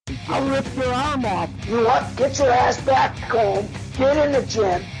I'll rip your arm off. You know what? Get your ass back home, get in the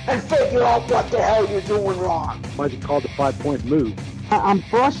gym, and figure out what the hell you're doing wrong. Why is it called the 5-point move? I'm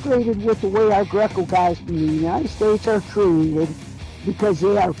frustrated with the way our Greco guys in the United States are treated because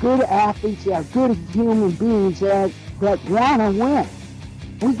they are good athletes, they are good human beings that want to win.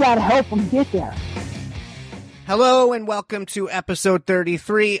 We got to help them get there. Hello and welcome to episode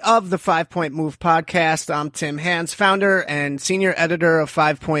 33 of the 5-Point Move podcast. I'm Tim Hans, founder and senior editor of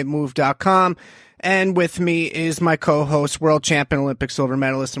 5pointmove.com. And with me is my co-host, world champion, Olympic silver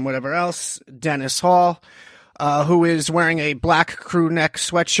medalist, and whatever else, Dennis Hall, who is wearing a black crew neck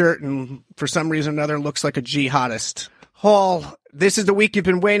sweatshirt and for some reason or another looks like a jihadist. Hall, this is the week you've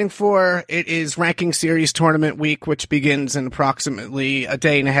been waiting for. It is Ranking Series Tournament Week, which begins in approximately a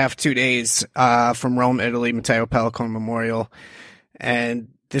day and a half, 2 days from Rome, Italy, Matteo Pellicone Memorial. And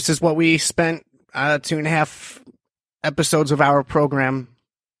this is what we spent 2.5 episodes of our program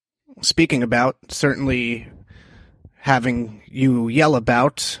speaking about, certainly having you yell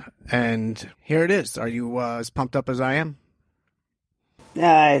about. And here it is. Are you as pumped up as I am?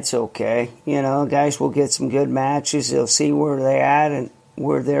 It's okay. You know, guys will get some good matches. They'll see where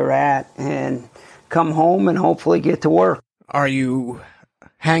they're at and come home and hopefully get to work. Are you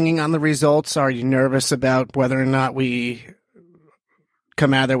hanging on the results? Are you nervous about whether or not we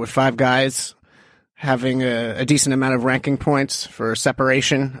come out of there with 5 guys having a decent amount of ranking points for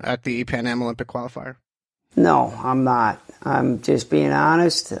separation at the Pan Am Olympic qualifier? No, I'm not. I'm just being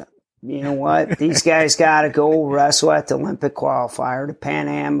honest. You know what? These guys got to go wrestle at the Olympic qualifier, the Pan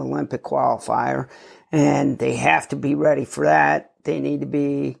Am Olympic qualifier, and they have to be ready for that. They need to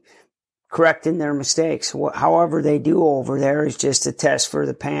be correcting their mistakes. However they do over there is just a test for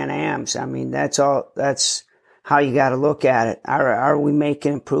the Pan Ams. I mean, that's all. That's how you got to look at it. Are we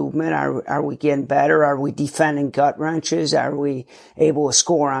making improvement? Are we getting better? Are we defending gut wrenches? Are we able to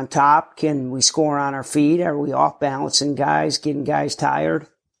score on top? Can we score on our feet? Are we off balancing guys, getting guys tired?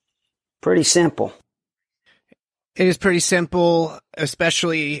 Pretty simple. It is pretty simple,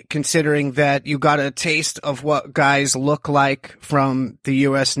 especially considering that you got a taste of what guys look like from the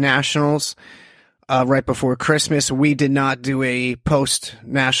U.S. Nationals right before Christmas. We did not do a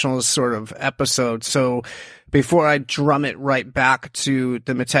post-Nationals sort of episode. So before I drum it right back to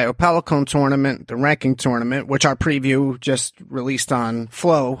the Matteo Pellicone tournament, the ranking tournament, which our preview just released on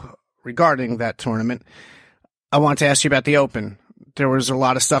Flow regarding that tournament, I want to ask you about the Open. There was a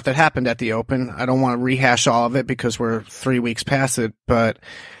lot of stuff that happened at the Open. I don't want to rehash all of it because we're 3 weeks past it, but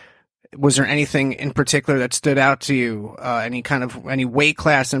was there anything in particular that stood out to you? Any weight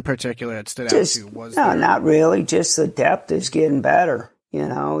class in particular that stood out to you? Not really. Just the depth is getting better. You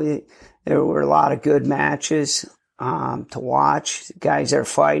know, there were a lot of good matches to watch. Guys are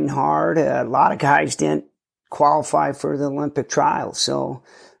fighting hard. A lot of guys didn't qualify for the Olympic trials, so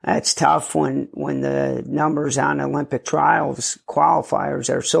that's tough when the numbers on Olympic trials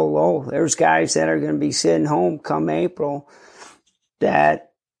qualifiers are so low. There's guys that are going to be sitting home come April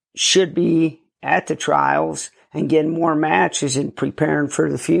that should be at the trials and getting more matches and preparing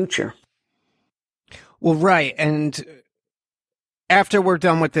for the future. Well, right. And after we're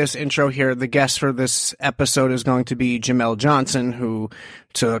done with this intro here, the guest for this episode is going to be Jamel Johnson, who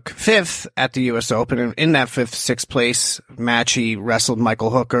took 5th at the U.S. Open. And in that 6th place match, he wrestled Michael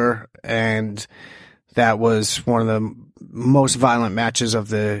Hooker, and that was one of the most violent matches of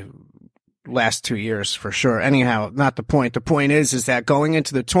the last 2 years, for sure. Anyhow, not the point. The point is that going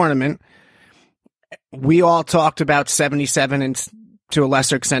into the tournament, we all talked about 77 and to a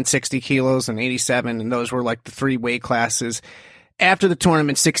lesser extent 60 kilos and 87, and those were like the 3 weight classes. After the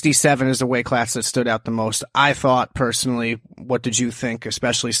tournament, 67 is the weight class that stood out the most. I thought, personally, what did you think,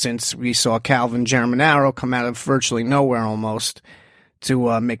 especially since we saw Calvin Germanaro come out of virtually nowhere almost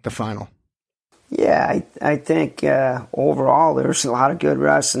to make the final? Yeah, I think overall there's a lot of good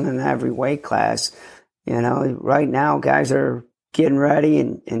wrestling in every weight class. You know, right now guys are getting ready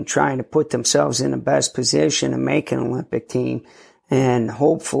and trying to put themselves in the best position to make an Olympic team. And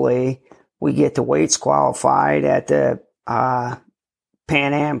hopefully we get the weights qualified at the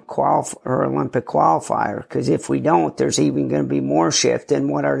Pan Am or Olympic qualifier, because if we don't, there's even going to be more shift. And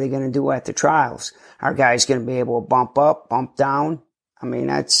what are they going to do at the trials? Are guys going to be able to bump up, bump down? I mean,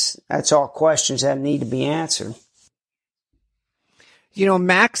 that's all questions that need to be answered. You know,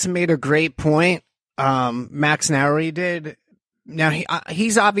 Max made a great point. Max Narry did. Now,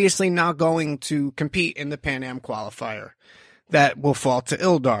 he's obviously not going to compete in the Pan Am qualifier. That will fall to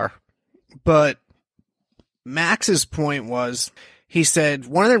Ildar. But Max's point was, he said,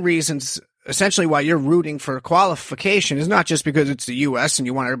 one of the reasons essentially why you're rooting for qualification is not just because it's the U.S. and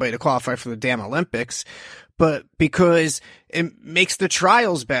you want everybody to qualify for the damn Olympics, but because it makes the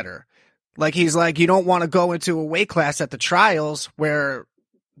trials better. Like, he's like, you don't want to go into a weight class at the trials where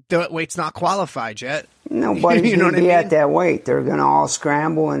the weight's not qualified yet. Nobody's you know going to be at that weight. They're going to all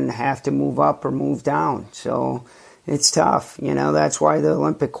scramble and have to move up or move down. So it's tough. That's why the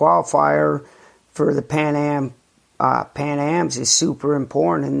Olympic qualifier for the Pan Ams is super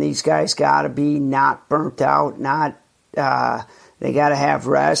important. And these guys got to be not burnt out, they got to have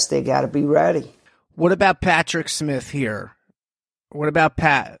rest. They got to be ready. What about Patrick Smith here? What about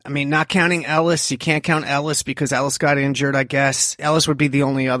Pat? I mean, not counting Ellis. You can't count Ellis because Ellis got injured, I guess. Ellis would be the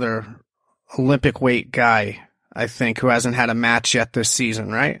only other Olympic weight guy, I think, who hasn't had a match yet this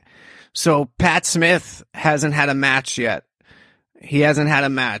season, right? So Pat Smith hasn't had a match yet. He hasn't had a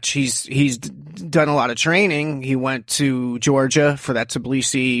match. He's done a lot of training. He went to Georgia for that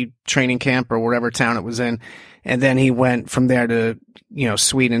Tbilisi training camp or whatever town it was in. And then he went from there to,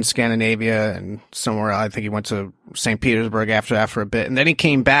 Sweden, Scandinavia, and somewhere. I think he went to St. Petersburg after that for a bit. And then he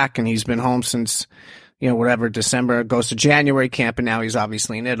came back, and he's been home since, December, goes to January camp, and now he's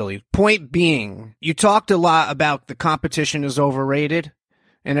obviously in Italy. Point being, you talked a lot about the competition is overrated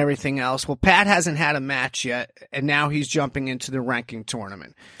and everything else. Well, Pat hasn't had a match yet, and now he's jumping into the ranking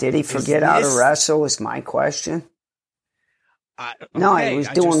tournament. Did he forget how to wrestle is my question. No, he was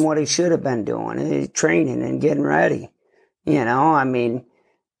doing what he should have been doing, training and getting ready. I mean,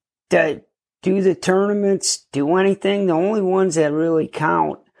 do the tournaments do anything? The only ones that really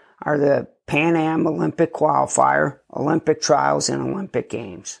count are the Pan Am Olympic qualifier, Olympic trials, and Olympic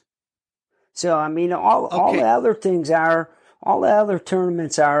games. So, I mean, all the other things all the other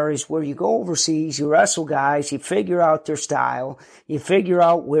tournaments is where you go overseas, you wrestle guys, you figure out their style, you figure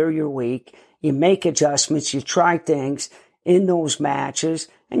out where you're weak, you make adjustments, you try things in those matches,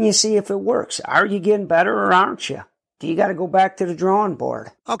 and you see if it works. Are you getting better or aren't you? Do you got to go back to the drawing board?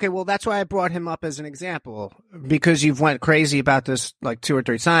 Okay, well, that's why I brought him up as an example, because you've went crazy about this like 2 or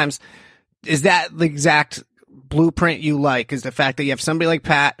 3 times. Is that the exact blueprint you like, is the fact that you have somebody like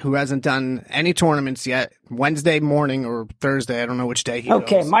Pat who hasn't done any tournaments yet, Wednesday morning or Thursday, I don't know which day he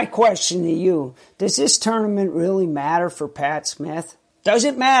goes. My question to you, does this tournament really matter for Pat Smith? Does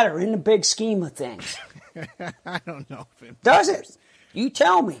it matter in the big scheme of things? I don't know if it does it. You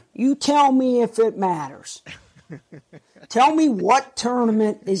tell me. You tell me if it matters. Tell me what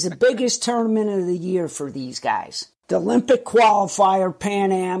tournament is the biggest tournament of the year for these guys. The Olympic qualifier,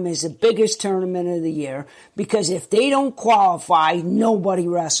 Pan Am, is the biggest tournament of the year because if they don't qualify, nobody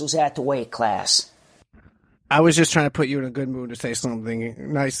wrestles at the weight class. I was just trying to put you in a good mood to say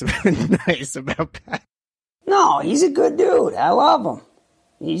something nice about Pat. No, he's a good dude. I love him.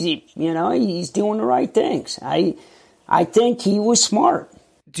 He's doing the right things. I think he was smart.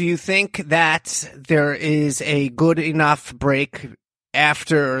 Do you think that there is a good enough break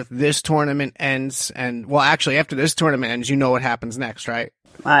after this tournament ends? And, well, actually, after this tournament ends, you know what happens next, right?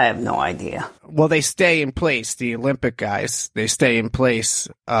 I have no idea. Well, they stay in place, the Olympic guys. They stay in place,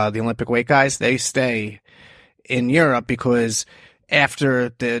 the Olympic weight guys. They stay in Europe because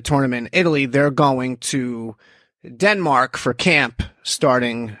after the tournament in Italy, they're going to Denmark for camp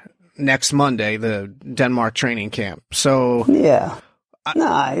starting next Monday, the Denmark training camp. So yeah.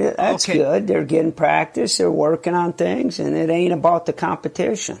 That's good. They're getting practice. They're working on things, and it ain't about the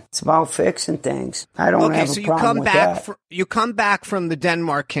competition. It's about fixing things. I don't have a problem with that. You come back from the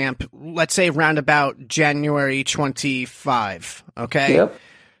Denmark camp, let's say around about January 25, okay? Yep.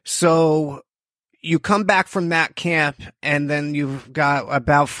 So you come back from that camp, and then you've got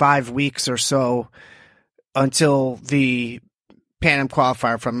about 5 weeks or so until the Pan Am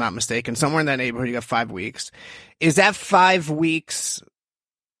qualifier, if I'm not mistaken. Somewhere in that neighborhood, you got 5 weeks. Is that 5 weeks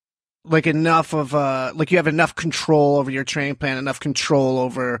like enough of like you have enough control over your training plan, enough control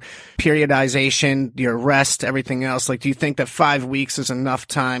over periodization, your rest, everything else? Like, do you think that 5 weeks is enough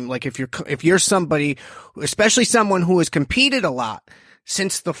time? Like, if you're somebody, especially someone who has competed a lot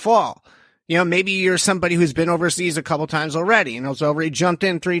since the fall, maybe you're somebody who's been overseas a couple times already and has already jumped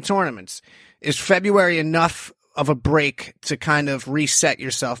in 3 tournaments. Is February enough of a break to kind of reset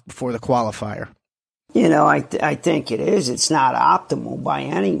yourself before the qualifier? I think it is. It's not optimal by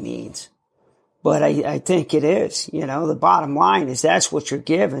any means, but I think it is. The bottom line is that's what you're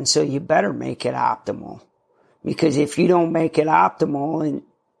given, so you better make it optimal. Because if you don't make it optimal, and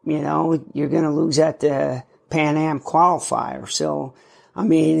you're going to lose at the Pan Am qualifier. So, I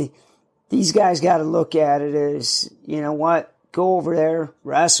mean, these guys got to look at it as, go over there,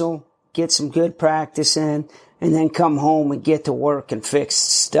 wrestle, get some good practice in, and then come home and get to work and fix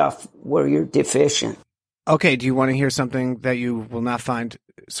stuff where you're deficient. Okay, do you want to hear something that you will not find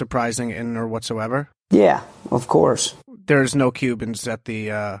surprising in or whatsoever? Yeah, of course. There's no Cubans at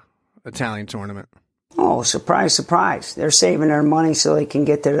the Italian tournament. Oh, surprise, surprise. They're saving their money so they can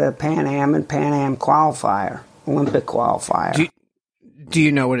get to the Pan Am and Pan Am qualifier, Olympic qualifier. Do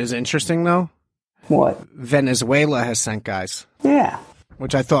you know what is interesting, though? What? Venezuela has sent guys. Yeah.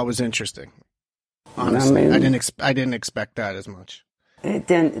 Which I thought was interesting. Honestly, I didn't expect that as much.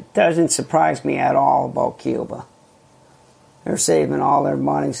 It doesn't surprise me at all about Cuba. They're saving all their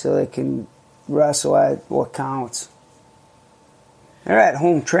money so they can wrestle at what counts. They're at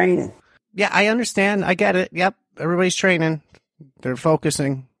home training. Yeah, I understand. I get it. Yep, everybody's training. They're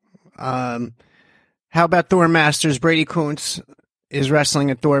focusing. How about Thor Masters? Brady Kuntz is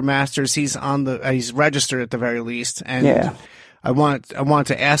wrestling at Thor Masters. He's he's registered at the very least. And yeah. I want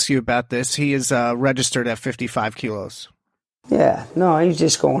to ask you about this. He is registered at 55 kilos. Yeah, no, he's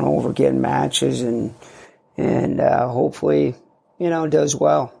just going over getting matches and hopefully, does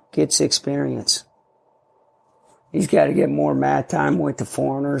well, gets experience. He's got to get more mat time with the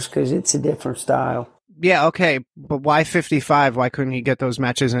foreigners because it's a different style. Yeah, okay, but why 55? Why couldn't he get those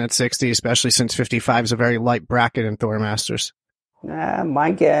matches in at 60, especially since 55 is a very light bracket in Thor Masters?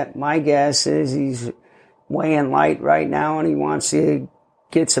 My guess is he's weighing light right now and he wants to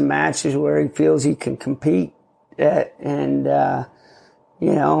get some matches where he feels he can compete at and,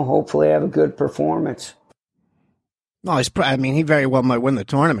 hopefully have a good performance. No, he very well might win the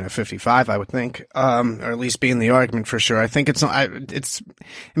tournament at 55, I would think, or at least be in the argument for sure. I think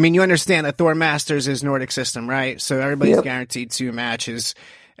you understand that Thor Masters is Nordic system, right? So everybody's guaranteed 2 matches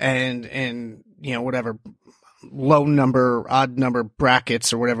and, whatever low number, odd number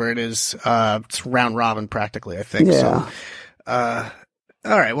brackets or whatever it is, it's round robin practically, I think. Yeah. So,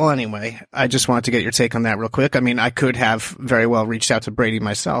 all right. Well, anyway, I just wanted to get your take on that real quick. I mean, I could have very well reached out to Brady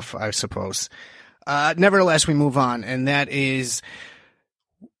myself, I suppose. Nevertheless, we move on, and that is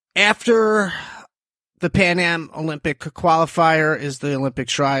after the Pan Am Olympic qualifier is the Olympic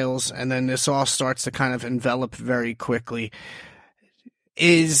trials, and then this all starts to kind of envelop very quickly.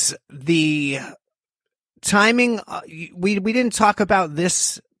 Is the timing? We didn't talk about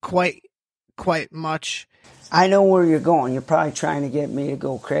this quite much. I know where you're going. You're probably trying to get me to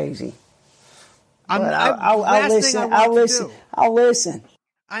go crazy. I'll listen. I'll listen.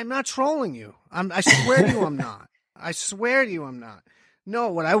 I'm not trolling you. I swear to you I'm not. I swear to you I'm not. No,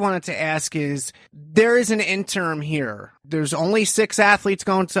 what I wanted to ask is, there is an interim here. There's only 6 athletes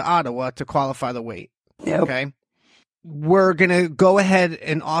going to Ottawa to qualify the weight. Yep. Okay? We're going to go ahead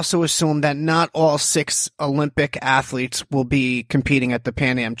and also assume that not all 6 Olympic athletes will be competing at the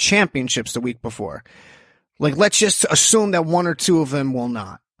Pan Am Championships the week before. Like, let's just assume that 1 or 2 of them will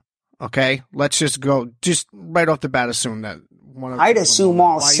not. Okay? Let's just right off the bat assume that. I'd assume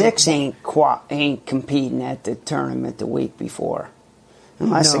all 6 ain't competing at the tournament the week before,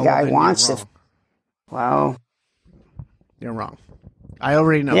 unless the guy wants to. Well, you're wrong. I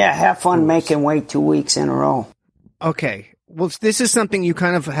already know. Yeah, have fun making weight 2 weeks in a row. Okay. Well, this is something you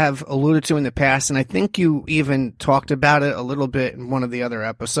kind of have alluded to in the past, and I think you even talked about it a little bit in one of the other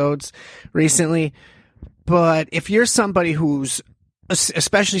episodes recently. But if you're somebody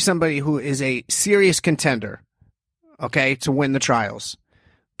especially somebody who is a serious contender, okay, to win the trials,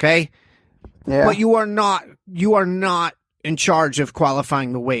 okay? Yeah. But you are not in charge of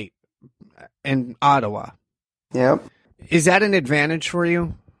qualifying the weight in Ottawa. Yep. Is that an advantage for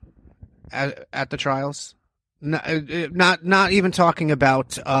you at the trials? Not even talking about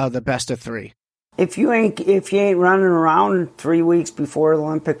the best of 3. If you ain't running around 3 weeks before the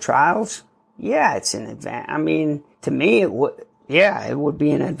Olympic trials, yeah, it's an advantage. I mean, to me, it would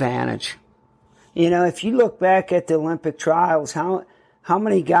be an advantage. If you look back at the Olympic trials, how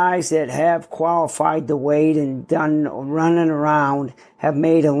many guys that have qualified the weight and done running around have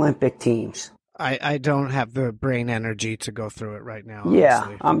made Olympic teams? I don't have the brain energy to go through it right now. Yeah,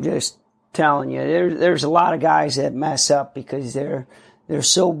 honestly. I'm just telling you, there's a lot of guys that mess up because they're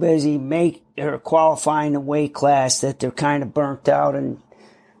so busy qualifying the weight class that they're kind of burnt out, and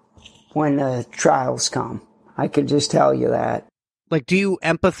when the trials come, I can just tell you that. Like, do you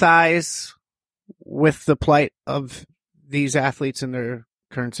empathize with the plight of these athletes in their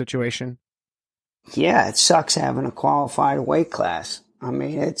current situation? Yeah, it sucks having a qualified weight class. I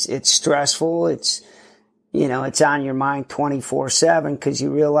mean, it's stressful. It's on your mind 24/7 because you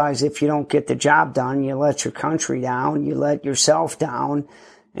realize if you don't get the job done, you let your country down, you let yourself down,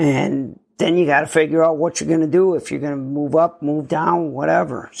 and then you got to figure out what you're going to do, if you're going to move up, move down,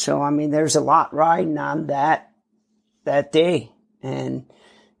 whatever. So, I mean, there's a lot riding on that day, and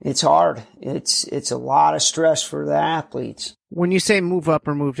it's hard. It's a lot of stress for the athletes. When you say move up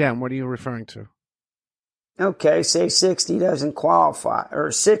or move down, what are you referring to? Okay, say 60 doesn't qualify,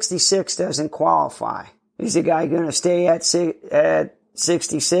 or 66 doesn't qualify. Is the guy going to stay at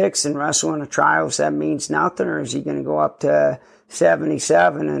 66 and wrestle in the trials, that means nothing? Or is he going to go up to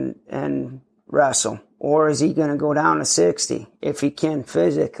 77 and wrestle? Or is he going to go down to 60 if he can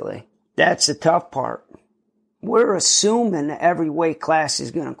physically? That's the tough part. We're assuming that every weight class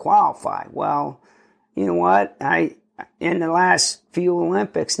is going to qualify. Well, you know what? In the last few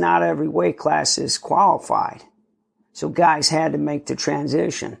Olympics, not every weight class is qualified. So guys had to make the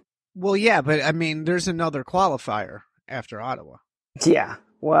transition. Well, yeah, but I mean, there's another qualifier after Ottawa. Yeah,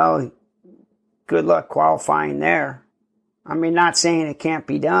 well, good luck qualifying there. I mean, not saying it can't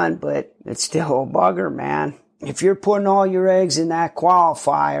be done, but it's still a bugger, man. If you're putting all your eggs in that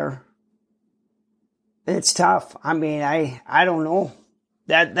qualifier, it's tough. I mean, I don't know.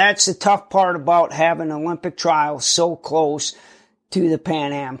 That's the tough part about having Olympic trials so close to the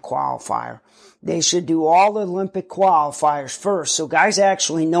Pan Am qualifier. They should do all the Olympic qualifiers first, so guys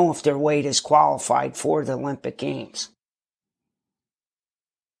actually know if their weight is qualified for the Olympic Games.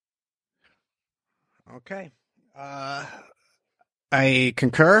 Okay. I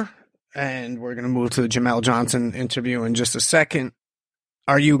concur, and we're going to move to the Jamel Johnson interview in just a second.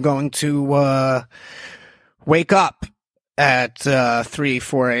 Are you going to wake up at 3,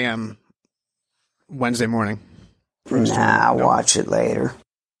 4 a.m. Wednesday morning? I'll watch it later.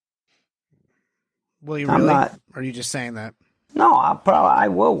 Will you really? Or are you just saying that? No, I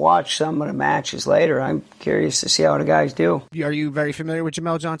will watch some of the matches later. I'm curious to see how the guys do. Are you very familiar with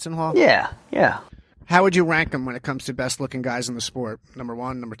Jamel Johnson, Hall? Yeah. How would you rank him when it comes to best-looking guys in the sport? Number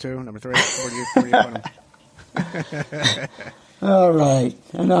 1, number 2, number 3? Where do you put him? All right,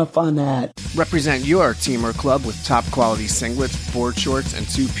 enough on that. Represent your team or club with top-quality singlets, board shorts, and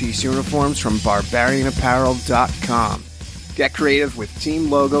two-piece uniforms from BarbarianApparel.com. Get creative with team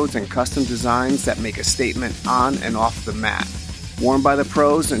logos and custom designs that make a statement on and off the mat. Worn by the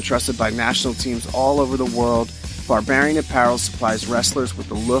pros and trusted by national teams all over the world, Barbarian Apparel supplies wrestlers with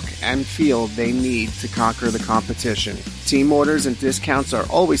the look and feel they need to conquer the competition. Team orders and discounts are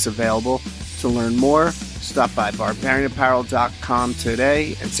always available. To learn more, stop by BarbarianApparel.com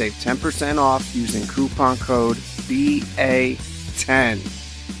today and save 10% off using coupon code BA10.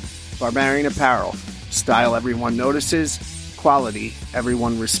 Barbarian Apparel. Style everyone notices. Quality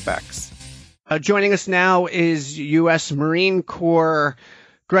everyone respects. Joining us now is U.S. Marine Corps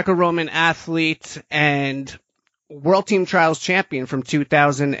Greco-Roman athlete and World Team Trials champion from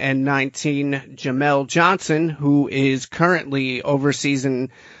 2019, Jamel Johnson, who is currently overseas in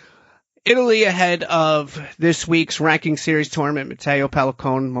Italy ahead of this week's ranking series tournament. Matteo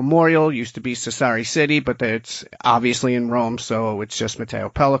Pellicone Memorial used to be Sassari City, but it's obviously in Rome, so it's just Matteo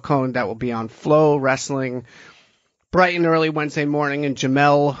Pellicone. That will be on Flow Wrestling bright and early Wednesday morning, and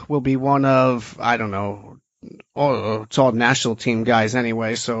Jamel will be one of, I don't know, it's all national team guys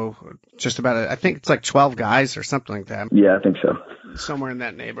anyway, so just about, I think it's like 12 guys or something like that. Yeah, I think so. Somewhere in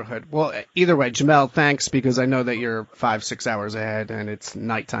that neighborhood. Well, either way, Jamel, thanks, because I know that you're 5-6 hours ahead and it's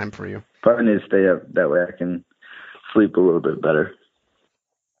nighttime for you. Probably need to stay up. That way I can sleep a little bit better.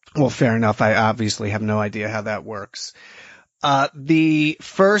 Well, fair enough. I obviously have no idea how that works. The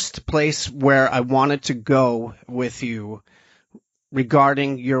first place where I wanted to go with you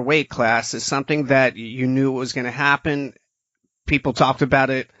regarding your weight class is something that you knew was going to happen. People talked about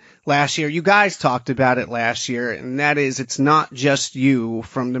it last year. You guys talked about it last year, and that is it's not just you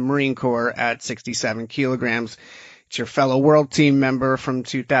from the Marine Corps at 67 kilograms. It's your fellow world team member from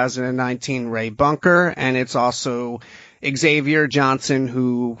 2019, Ray Bunker, and it's also Xavier Johnson,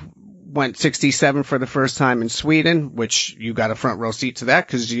 who went 67 for the first time in Sweden, which you got a front row seat to that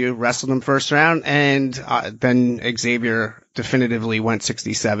because you wrestled him first round, and then Xavier definitively went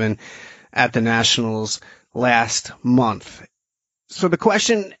 67 at the Nationals last month. So the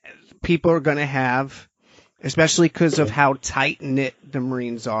question people are going to have, especially because of how tight-knit the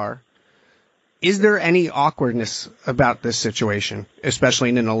Marines are, is there any awkwardness about this situation, especially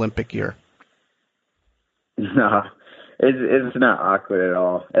in an Olympic year? No, it's not awkward at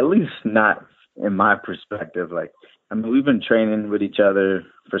all. At least not in my perspective. Like, I mean, we've been training with each other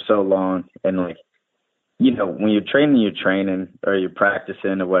for so long, and like, you know, when you're training or you're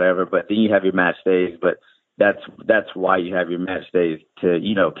practicing or whatever, but then you have your match days, but that's why you have your match days to,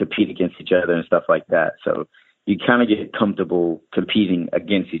 you know, compete against each other and stuff like that. So you kind of get comfortable competing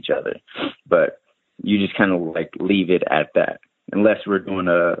against each other, but you just kind of like leave it at that. Unless we're doing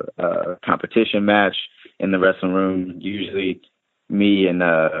a competition match in the wrestling room, usually me and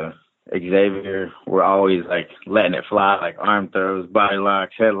Xavier, we're always like letting it fly, like arm throws, body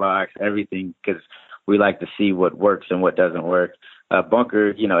locks, headlocks, everything, because we like to see what works and what doesn't work.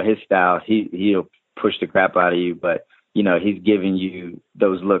 Bunker, you know, his style, he'll push the crap out of you, but you know, he's giving you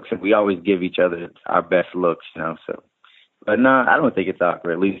those looks, and we always give each other our best looks, you know, so But no, I don't think it's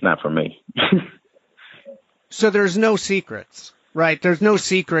awkward, at least not for me. So there's no secrets, right? There's no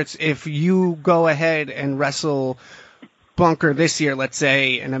secrets if you go ahead and wrestle Bunker this year, let's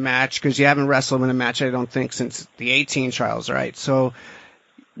say, in a match, because you haven't wrestled him in a match, I don't think, since the 18 trials, right? So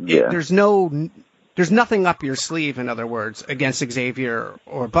Yeah. there's nothing up your sleeve, in other words, against Xavier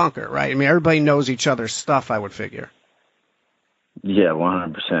or Bunker, right? I mean, everybody knows each other's stuff, I would figure. Yeah,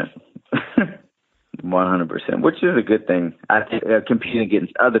 100%. 100%, which is a good thing. I think competing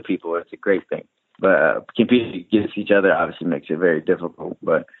against other people is a great thing. But competing against each other obviously makes it very difficult.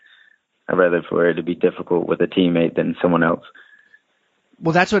 But I'd rather for it to be difficult with a teammate than someone else.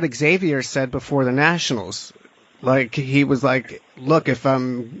 Well, that's what Xavier said before the Nationals. Like, he was like, look, if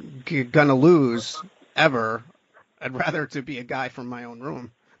I'm gonna lose ever, I'd rather to be a guy from my own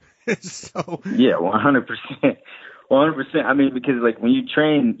room. So yeah, 100%. 100%. I mean, because like when you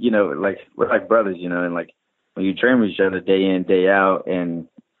train, you know, like we're like brothers, you know, and like when you train with each other day in, day out, and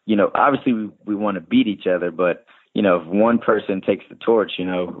you know, obviously we want to beat each other, but you know, if one person takes the torch, you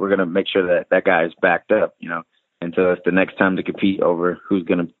know, we're gonna make sure that that guy is backed up, you know, until it's the next time to compete over who's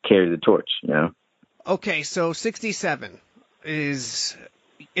gonna carry the torch, you know. Okay, so 67 is,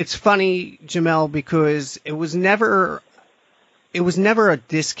 it's funny, Jamel, because it was never a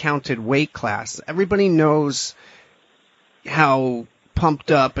discounted weight class. Everybody knows how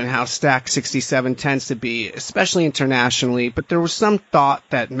pumped up and how stacked 67 tends to be, especially internationally, but there was some thought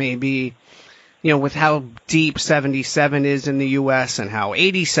that maybe, you know, with how deep 77 is in the U.S. and how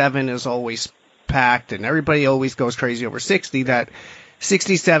 87 is always packed and everybody always goes crazy over 60, that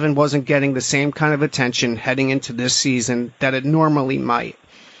 67 wasn't getting the same kind of attention heading into this season that it normally might.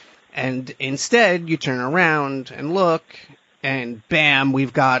 And instead, you turn around and look, and bam,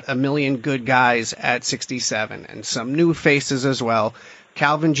 we've got a million good guys at 67 and some new faces as well.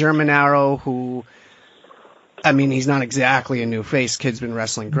 Calvin Germanaro, who, I mean, he's not exactly a new face. Kid's been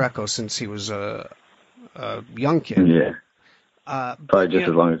wrestling Greco since he was a young kid. Yeah. Probably just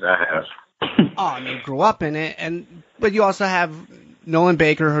as long as I have. Oh, I mean, grew up in it. But you also have Nolan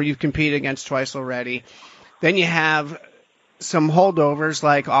Baker, who you've competed against twice already. Then you have some holdovers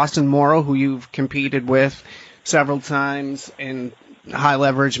like Austin Morrow, who you've competed with several times in high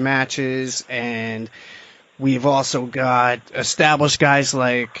leverage matches, and we've also got established guys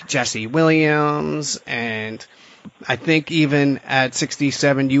like Jesse Williams, and I think even at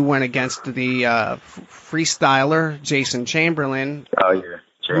 67 you went against the freestyler Jason Chamberlain. Oh yeah,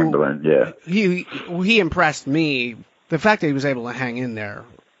 Chamberlain, yeah. He impressed me. The fact that he was able to hang in there.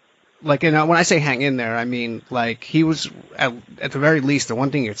 Like, you know, when I say hang in there, I mean, like, he was, at the very least, the one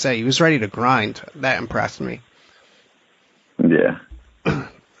thing you'd say, he was ready to grind. That impressed me. Yeah.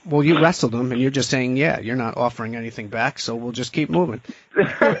 Well, you wrestled him, and you're just saying, yeah, you're not offering anything back, so we'll just keep moving.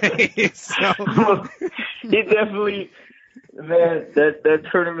 He definitely, man, that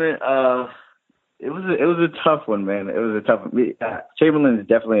tournament, it was a tough one, man. It was a tough one. Chamberlain is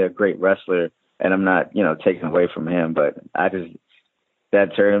definitely a great wrestler, and I'm not, you know, taking away from him, but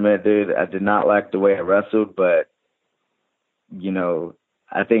that tournament, dude, I did not like the way I wrestled, but, you know,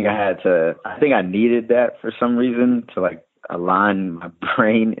 I think I needed that for some reason to, like, align my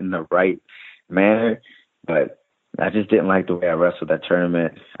brain in the right manner, but I just didn't like the way I wrestled that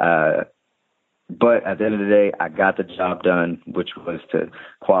tournament. But at the end of the day, I got the job done, which was to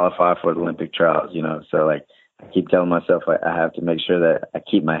qualify for the Olympic trials, you know. So, like, I keep telling myself I have to make sure that I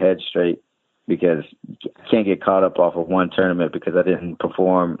keep my head straight, because I can't get caught up off of one tournament because I didn't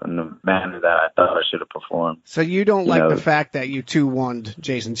perform in the manner that I thought I should have performed. So you don't like the fact that you 2-1'd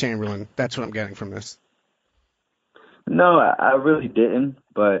Jason Chamberlain. That's what I'm getting from this. No, I really didn't.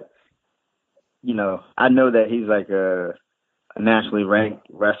 But, you know, I know that he's like a nationally ranked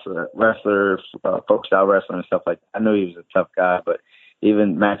wrestler, folk style wrestler and stuff like that. I know he was a tough guy, but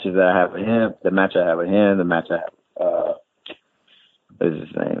even matches that I have with him, the match I have with him, the match I have, what is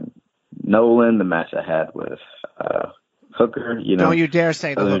his name? Nolan, the match I had with Hooker, you know. Don't you dare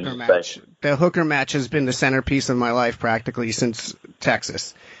say the Hooker match. The Hooker match has been the centerpiece of my life practically since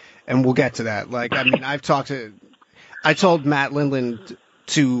Texas. And we'll get to that. Like, I mean, I told Matt Lindland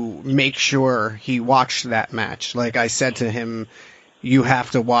to make sure he watched that match. Like, I said to him, you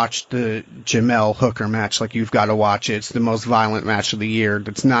have to watch the Jamel Hooker match. Like, you've got to watch it. It's the most violent match of the year.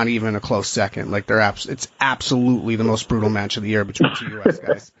 It's not even a close second. Like, it's absolutely the most brutal match of the year between two U.S.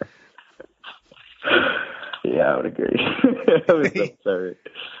 guys. Yeah, I would agree. That was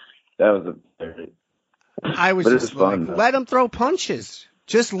absurd. I was just like, let them throw punches.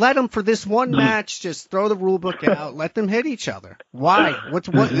 Just let them, for this one match, just throw the rule book out. Let them hit each other. Why? What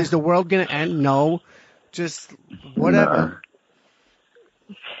is the world going to end? No. Just whatever.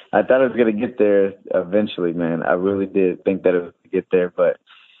 I thought it was gonna get there eventually, man. I really did think that it was gonna get there, but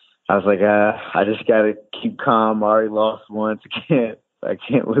I was like, I just gotta keep calm. I already lost once. I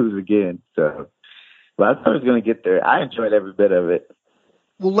can't lose again. So, but I thought it was gonna get there. I enjoyed every bit of it.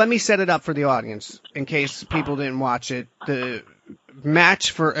 Well, let me set it up for the audience in case people didn't watch it. The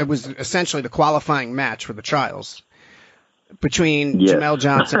match it was essentially the qualifying match for the trials between Jamel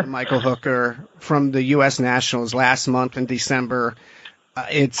Johnson and Michael Hooker from the U.S. Nationals last month in December.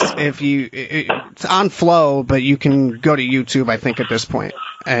 It's on Flow, but you can go to YouTube, I think, at this point,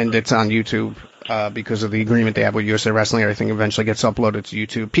 and it's on YouTube because of the agreement they have with USA Wrestling. Everything eventually gets uploaded to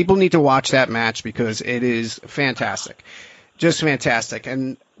YouTube. People need to watch that match because it is fantastic. Just fantastic.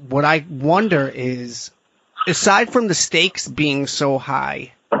 And what I wonder is, aside from the stakes being so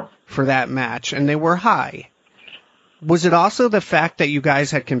high for that match, and they were high, was it also the fact that you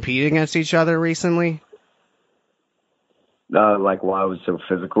guys had competed against each other recently? Like why it was so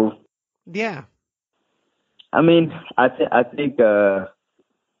physical? Yeah. I mean, I think to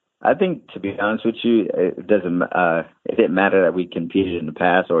be honest with you, it didn't matter that we competed in the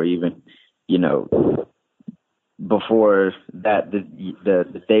past or even, before that,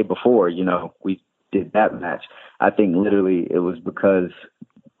 the day before, we did that match. I think literally it was because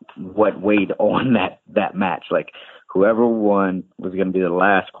what weighed on that match. Like whoever won was going to be the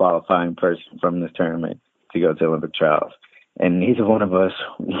last qualifying person from this tournament to go to Olympic trials. And neither one of us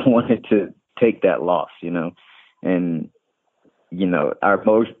wanted to take that loss, and,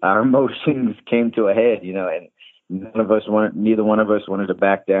 our emotions came to a head, and neither one of us wanted to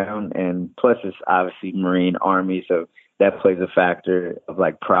back down. And plus it's obviously Marine Army. So that plays a factor of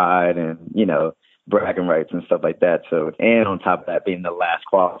like pride and, bragging rights and stuff like that. So, and on top of that being the last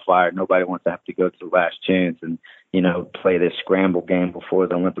qualifier, nobody wants to have to go to the last chance and, play this scramble game before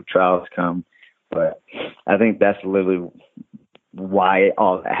the Olympic trials come. But I think that's literally why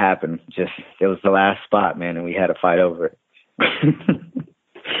all that happened. Just, it was the last spot, man, and we had to fight over it.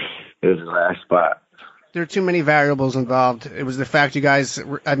 It was the last spot. There are too many variables involved. It was the fact you guys, you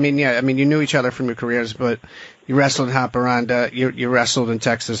knew each other from your careers, but you wrestled in Haparanda, you wrestled in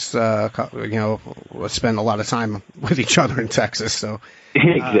Texas, spent a lot of time with each other in Texas. So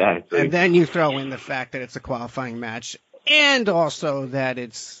exactly. And then you throw in the fact that it's a qualifying match and also that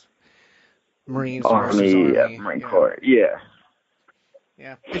it's Marines versus Army. Marine Corps. Yeah.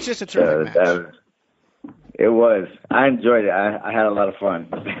 Yeah. It's just a terrific match. It was. I enjoyed it. I had a lot of fun.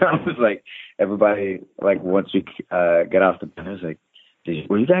 I was like, everybody, like, once we got off the bench, I was like,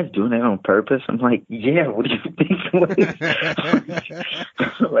 were you guys doing that on purpose? I'm like, yeah, what do you think?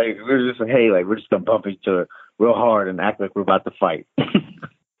 Like, we were just like, hey, like, we're just going to bump each other real hard and act like we're about to fight.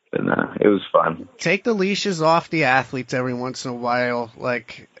 But no, it was fun. Take the leashes off the athletes every once in a while.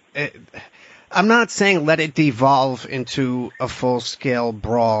 Like, I'm not saying let it devolve into a full-scale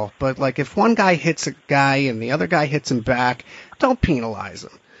brawl, but, like, if one guy hits a guy and the other guy hits him back, don't penalize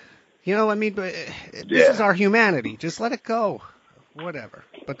him. You know what I mean? But this is our humanity. Just let it go. Whatever.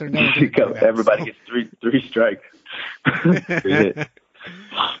 But they're never going to do that. Everybody gets three strikes.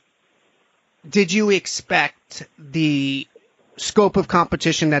 Did you expect the scope of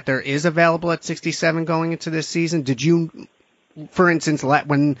competition that there is available at 67 going into this season? Did you, for instance,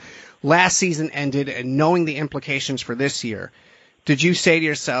 when last season ended and knowing the implications for this year, did you say to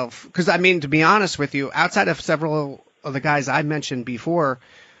yourself, because I mean, to be honest with you, outside of several of the guys I mentioned before,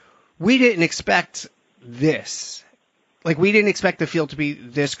 we didn't expect this. Like, we didn't expect the field to be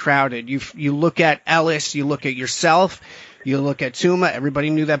this crowded. You look at Ellis, you look at yourself, you look at Tuma, everybody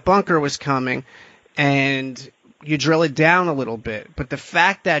knew that Bunker was coming, and you drill it down a little bit. But the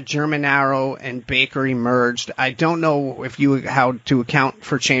fact that German Arrow and Baker emerged, I don't know how to account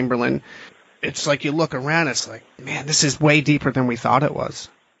for Chamberlain. It's like you look around, it's like, man, this is way deeper than we thought it was.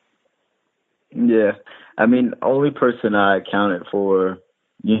 Yeah. I mean, only person I accounted for,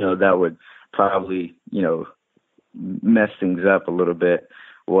 that would probably, mess things up a little bit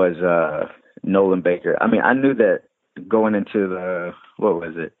was Nolan Baker. I mean, I knew that going into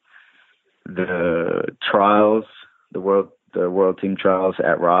the trials, the world team trials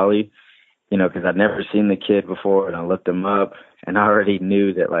at Raleigh, because I'd never seen the kid before, and I looked him up, and I already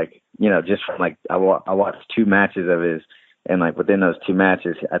knew that, like, just from, like, I watched 2 matches of his, and, like, within those 2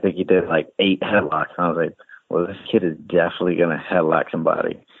 matches, I think he did, like, 8 headlocks. And I was like, well, this kid is definitely going to headlock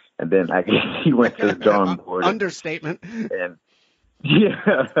somebody. And then I guess he went to the drawing board. Understatement. And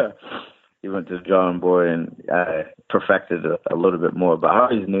yeah, he went to the drawing board and perfected a little bit more. But I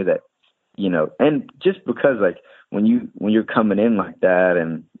always knew that, and just because, like, when you're coming in like that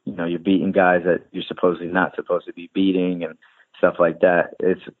and, you're beating guys that you're supposedly not supposed to be beating and stuff like that.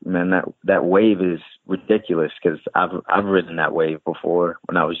 It's, man, that wave is ridiculous because I've ridden that wave before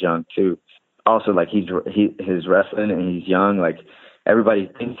when I was young too. Also, like he's wrestling and he's young. Like everybody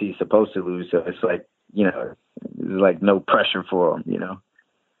thinks he's supposed to lose, so it's like, you know, there's like no pressure for him, you know.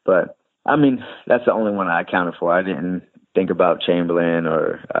 But I mean, that's the only one I accounted for. I didn't think about Chamberlain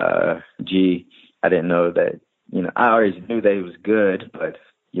or G. I didn't know that. You know, I always knew that he was good, but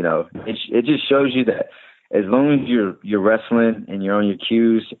you know, it just shows you that as long as you're wrestling and you're on your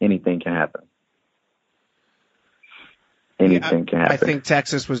cues, anything can happen. Anything can happen. I think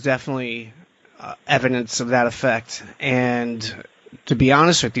Texas was definitely evidence of that effect. And to be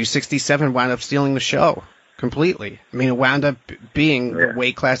honest with you, 67 wound up stealing the show completely. I mean, it wound up being the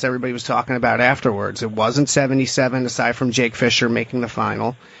weight class everybody was talking about afterwards. It wasn't 77, aside from Jake Fisher making the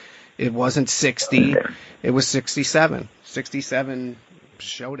final. It wasn't 60. It was 67. 67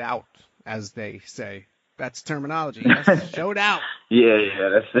 showed out, as they say. That's terminology. Yes, showed out.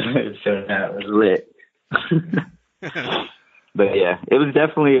 Yeah, that's showed out. It was lit. But yeah, it was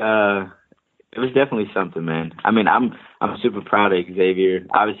definitely something, man. I mean, I'm super proud of Xavier.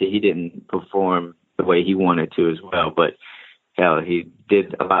 Obviously, he didn't perform the way he wanted to as well, but hell, he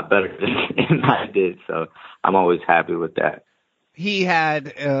did a lot better than I did. So I'm always happy with that. He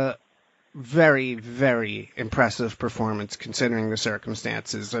had very, very impressive performance considering the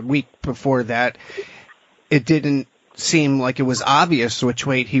circumstances. A week before that, it didn't seem like it was obvious which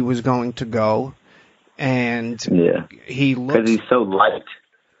way he was going to go, and he looks, because he's so light.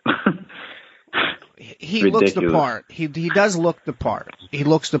 He looks the part. He does look the part. He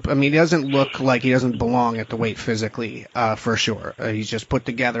doesn't look like he doesn't belong at the weight physically, for sure. He's just put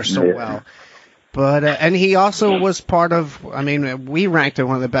together so well. But and he also was part of. I mean, we ranked it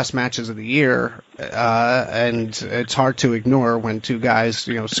one of the best matches of the year, and it's hard to ignore when two guys,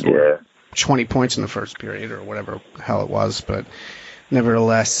 you know, score 20 points in the first period or whatever the hell it was. But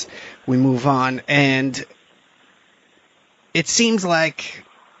nevertheless, we move on, and it seems like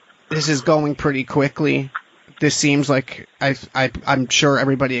this is going pretty quickly. This seems like I'm sure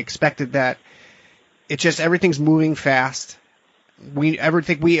everybody expected that. It's just everything's moving fast. We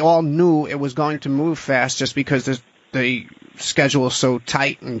all knew it was going to move fast just because the schedule is so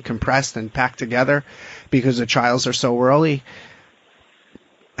tight and compressed and packed together because the trials are so early.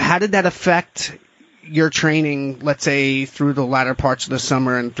 How did that affect your training, let's say, through the latter parts of the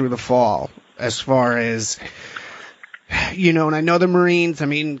summer and through the fall, as far as, you know, and I know the Marines, I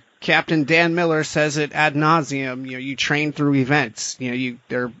mean, Captain Dan Miller says it ad nauseum, you know, you train through events, you know,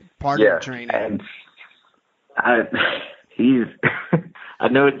 they're part of your training. And I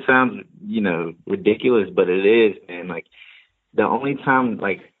know it sounds, you know, ridiculous, but it is, man. Like, the only time,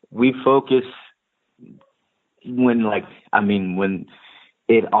 like, we focus when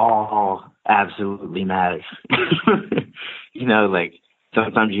it all absolutely matters. You know, like,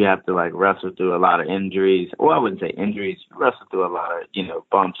 sometimes you have to, like, wrestle through a lot of injuries. Well, I wouldn't say injuries. You wrestle through a lot of, you know,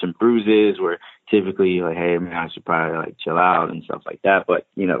 bumps and bruises where typically you're like, hey, man, I should probably, like, chill out and stuff like that. But,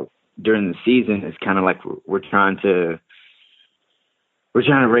 you know, during the season, it's kind of like we're trying to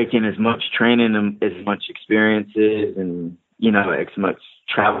rake in as much training and as much experiences and, you know, as much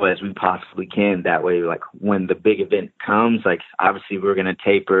travel as we possibly can. That way, like, when the big event comes, like, obviously we're going to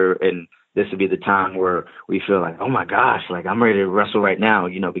taper, and this would be the time where we feel like, oh my gosh, like, I'm ready to wrestle right now,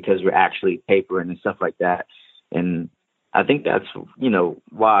 you know, because we're actually tapering and stuff like that. And I think that's, you know,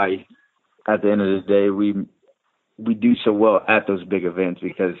 why at the end of the day, we do so well at those big events,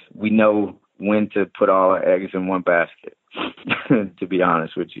 because we know when to put all our eggs in one basket, to be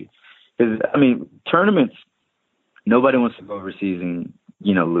honest with you. Because, I mean, tournaments, nobody wants to go overseas and,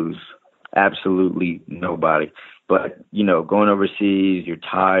 you know, lose. Absolutely nobody. But, you know, going overseas, you're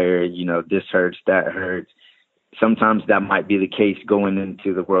tired, you know, this hurts, that hurts. Sometimes that might be the case going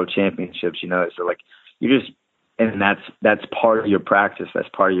into the World Championships, you know. So, like, you're just, and that's part of your practice. That's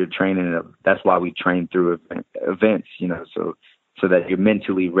part of your training. That's why we train through events, you know, so that you're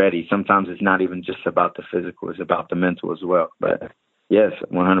mentally ready. Sometimes it's not even just about the physical, it's about the mental as well. But yes,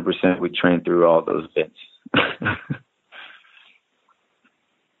 100% we train through all those events.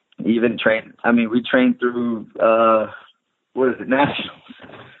 We train through, nationals.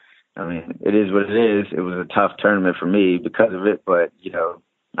 I mean, it is what it is. It was a tough tournament for me because of it, but, you know,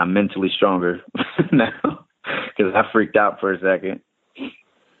 I'm mentally stronger now because I freaked out for a second.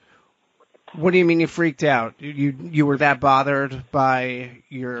 What do you mean you freaked out? You were that bothered by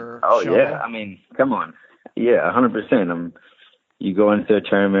your show? Yeah. I mean, come on. Yeah, 100%. You go into a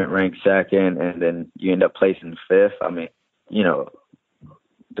tournament ranked second, and then you end up placing fifth. I mean, you know,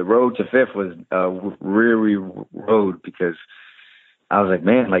 the road to fifth was a weary road because I was like,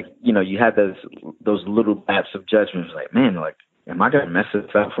 man, like, you know, you had those little laps of judgment. Like, man, like, am I going to mess this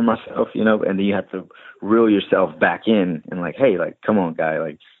up for myself, you know? And then you have to reel yourself back in and like, hey, like, come on, guy,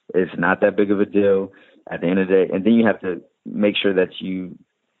 like, it's not that big of a deal at the end of the day. And then you have to make sure that you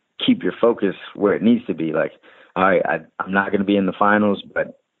keep your focus where it needs to be. Like, all right, I'm not going to be in the finals,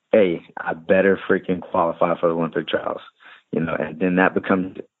 but hey, I better freaking qualify for the Olympic trials, you know? And then that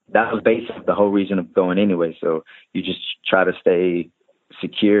was basically the whole reason of going anyway. So you just try to stay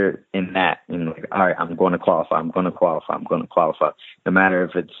secure in that, and like, all right, I'm going to qualify. No matter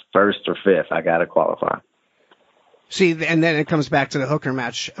if it's first or fifth, I got to qualify. See, and then it comes back to the hooker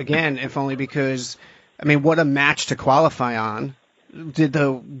match again, if only because, I mean, what a match to qualify on. Did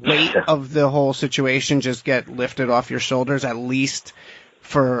the weight of the whole situation just get lifted off your shoulders, at least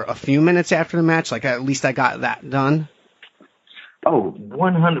for a few minutes after the match? Like, at least I got that done? Oh,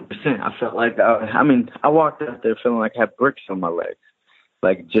 100%. I felt like, I walked out there feeling like I had bricks on my legs.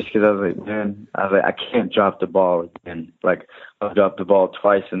 Like, just because I was like, man, I can't drop the ball again. Like, I dropped the ball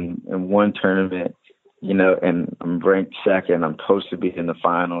twice in one tournament, you know, and I'm ranked second. I'm supposed to be in the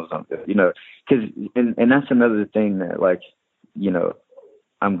finals, you know, and that's another thing that, like, you know,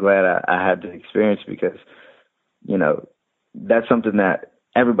 I'm glad I had the experience, because, you know, that's something that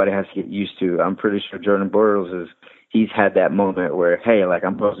everybody has to get used to. I'm pretty sure Jordan Burroughs he's had that moment where, hey, like,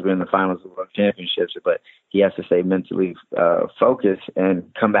 I'm supposed to be in the finals of the World Championships, but he has to stay mentally focused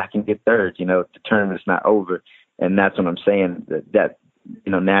and come back and get third. You know, the tournament's not over. And that's what I'm saying, that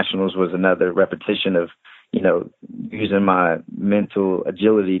you know, nationals was another repetition of, you know, using my mental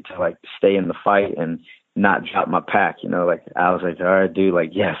agility to, like, stay in the fight and not drop my pack. You know, like, I was like, all right, dude,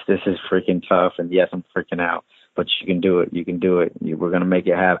 like, yes, this is freaking tough. And yes, I'm freaking out, but you can do it. You can do it. We're going to make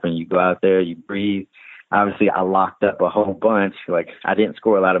it happen. You go out there, you breathe. Obviously, I locked up a whole bunch. Like, I didn't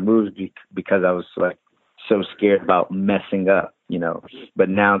score a lot of moves because I was, like, so scared about messing up, you know. But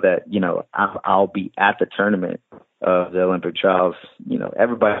now that, you know, I'll be at the tournament of the Olympic trials, you know,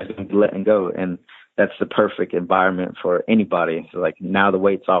 everybody's going to be letting go. And that's the perfect environment for anybody. So, like, now the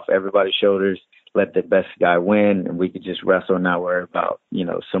weight's off everybody's shoulders. Let the best guy win, and we could just wrestle and not worry about, you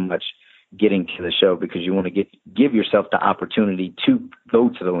know, so much getting to the show, because you want to give yourself the opportunity to go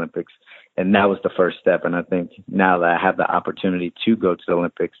to the Olympics. And that was the first step. And I think now that I have the opportunity to go to the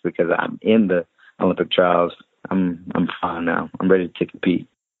Olympics because I'm in the Olympic trials, I'm fine now. I'm ready to compete.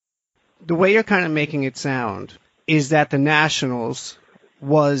 The way you're kind of making it sound is that the Nationals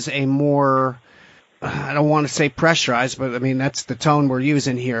was a more, I don't want to say pressurized, but I mean, that's the tone we're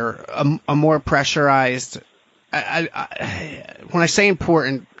using here, a more pressurized, when I say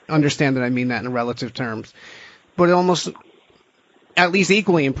important, understand that I mean that in relative terms, but almost at least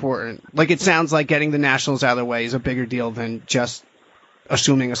equally important. Like, it sounds like getting the Nationals out of the way is a bigger deal than just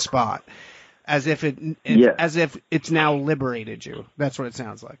assuming a spot, as if as if it's now liberated you. That's what it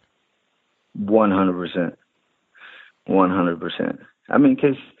sounds like. 100%. I mean,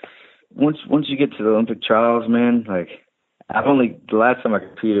 because once you get to the Olympic trials, man, like, the last time I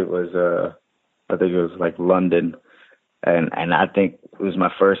competed was I think it was like London, and I think it was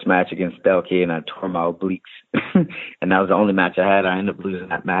my first match against Delkey, and I tore my obliques, and that was the only match I had. I ended up losing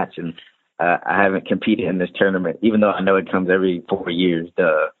that match, and I haven't competed in this tournament, even though I know it comes every 4 years,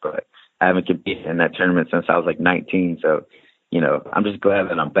 but I haven't competed in that tournament since I was like 19. So, you know, I'm just glad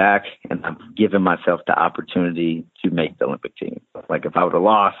that I'm back, and I'm giving myself the opportunity to make the Olympic team. Like, if I would have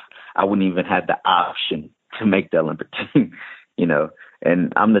lost, I wouldn't even have the option to make the Olympic team, you know.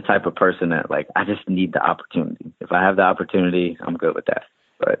 And I'm the type of person that, like, I just need the opportunity. If I have the opportunity, I'm good with that.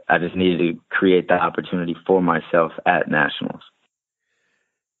 But I just needed to create the opportunity for myself at Nationals.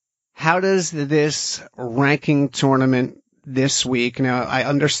 How does this ranking tournament this week? Now, I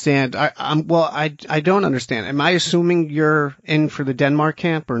understand. I don't understand. Am I assuming you're in for the Denmark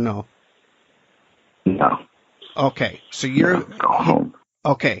camp or no? No. Okay, so you're go home.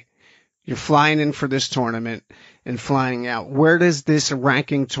 Okay, you're flying in for this tournament and flying out. Where does this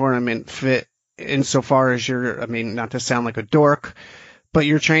ranking tournament fit insofar as your, I mean, not to sound like a dork, but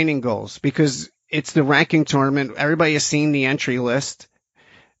your training goals? Because it's the ranking tournament. Everybody has seen the entry list.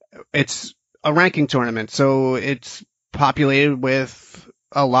 It's a ranking tournament, so it's populated with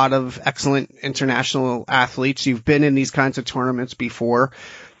a lot of excellent international athletes. You've been in these kinds of tournaments before.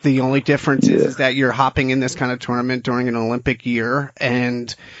 The only difference is that you're hopping in this kind of tournament during an Olympic year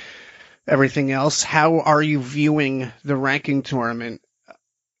and everything else. How are you viewing the ranking tournament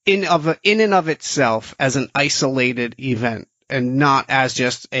in and of itself as an isolated event and not as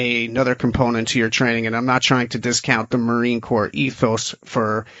just another component to your training? And I'm not trying to discount the Marine Corps ethos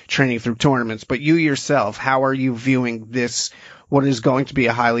for training through tournaments, but you yourself, how are you viewing this, what is going to be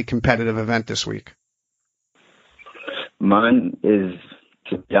a highly competitive event this week? Mine is,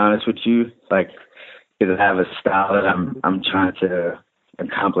 to be honest with you, like, because I have a style that I'm trying to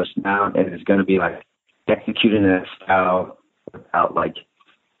accomplish now, and it's going to be like executing that style without like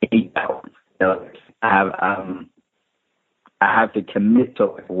any doubt. You know, I have to commit to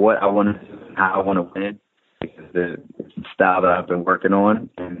like what I want to do and how I want to win, because it's the style that I've been working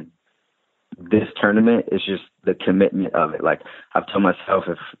on, and this tournament is just the commitment of it. Like I've told myself,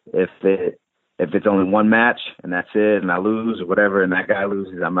 if it's only one match and that's it, and I lose or whatever, and that guy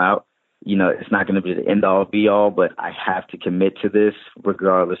loses, I'm out. You know, it's not going to be the end all be all, but I have to commit to this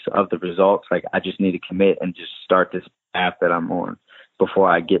regardless of the results. Like I just need to commit and just start this path that I'm on before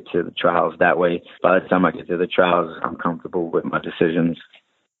I get to the trials. That way, by the time I get to the trials, I'm comfortable with my decisions.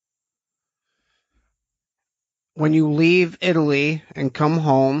 When you leave Italy and come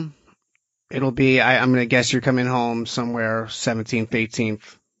home, it'll be, I'm going to guess you're coming home somewhere 17th,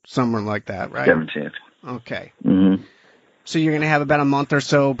 18th, somewhere like that, right? 17th. Okay. Mm-hmm. So you're going to have about a month or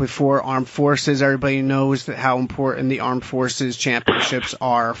so before Armed Forces. Everybody knows that how important the Armed Forces Championships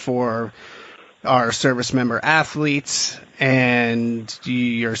are for our service member athletes, and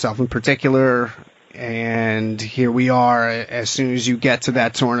yourself in particular. And here we are. As soon as you get to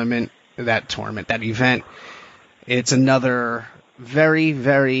that event, it's another very,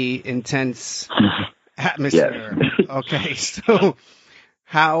 very intense atmosphere. Yes. Okay, so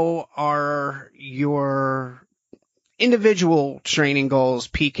how are your individual training goals,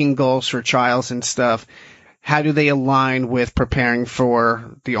 peaking goals for trials and stuff, how do they align with preparing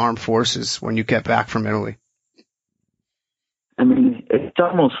for the Armed Forces when you get back from Italy? I mean, it's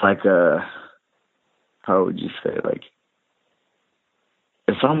almost like how would you say, like,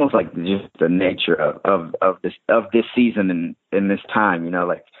 it's almost like just the nature of this season and in this time, you know,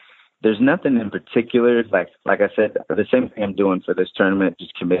 like there's nothing in particular, like I said, the same thing I'm doing for this tournament,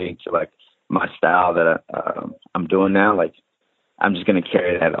 just committing to like my style that I'm doing now. Like I'm just going to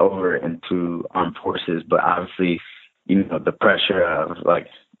carry that over into Armed Forces, but obviously, you know, the pressure of like,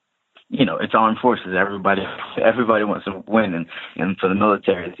 you know, it's Armed Forces. Everybody wants to win, and for the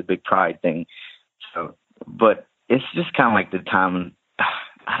military, it's a big pride thing. So, but it's just kind of like the time.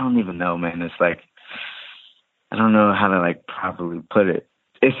 I don't even know, man. It's like, I don't know how to like properly put it.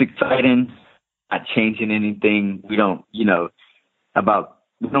 It's exciting, not changing anything. We don't, you know,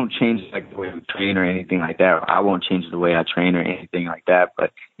 we don't change like the way we train or anything like that. I won't change the way I train or anything like that.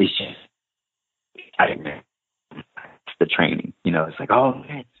 But it's just, it's the training. You know, it's like, oh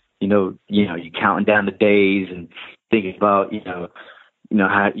man, you know, you're counting down the days and thinking about, you know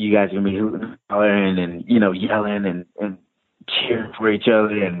how you guys are gonna be hooting and hollering and yelling and cheering for each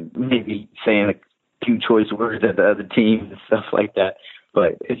other and maybe saying a few choice words at the other team and stuff like that.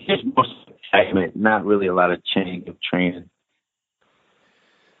 But it's just most excitement, not really a lot of change of training.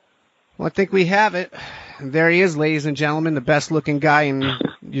 Well, I think we have it. There he is, ladies and gentlemen, the best looking guy in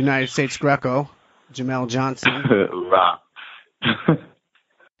United States Greco, Jamel Johnson.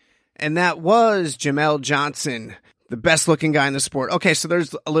 And that was Jamel Johnson, the best looking guy in the sport. Okay, so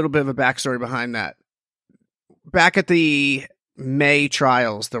there's a little bit of a backstory behind that. Back at the May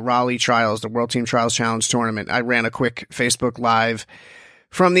trials, the Raleigh trials, the World Team Trials Challenge tournament, I ran a quick Facebook Live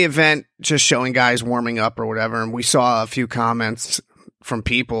from the event, just showing guys warming up or whatever. And we saw a few comments from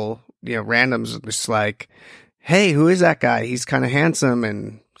people, randoms, just like, hey, who is that guy? He's kind of handsome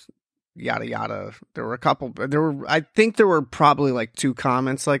and yada, yada. I think there were probably like 2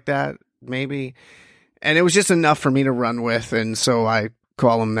 comments like that, maybe. And it was just enough for me to run with. And so I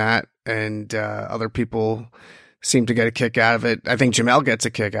call him that. And other people seem to get a kick out of it. I think Jamel gets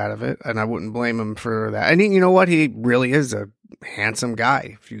a kick out of it, and I wouldn't blame him for that. And you know what? He really is a handsome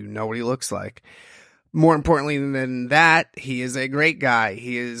guy, if you know what he looks like. More importantly than that, he is a great guy.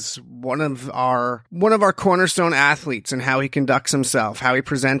 He is one of our cornerstone athletes, and how he conducts himself, how he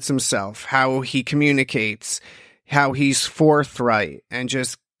presents himself, how he communicates, how he's forthright and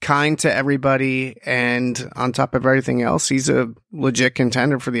just kind to everybody. And on top of everything else, he's a legit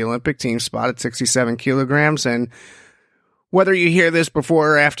contender for the Olympic team spot at 67 kilograms. And whether you hear this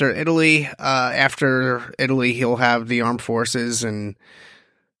before or after Italy, he'll have the Armed Forces, and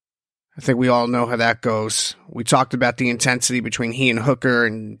I think we all know how that goes. We talked about the intensity between he and Hooker,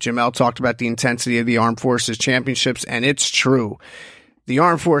 and Jamel talked about the intensity of the Armed Forces Championships, and it's true. The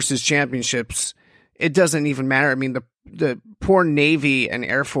Armed Forces Championships, it doesn't even matter. I mean, the poor Navy and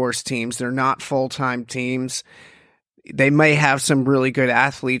Air Force teams, they're not full-time teams. They may have some really good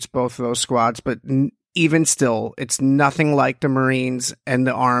athletes, both of those squads, but even still, it's nothing like the Marines and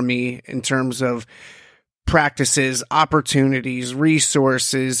the Army in terms of practices, opportunities,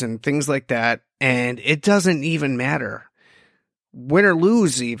 resources, and things like that. And it doesn't even matter. Win or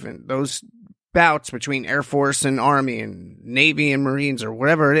lose, even those bouts between Air Force and Army and Navy and Marines or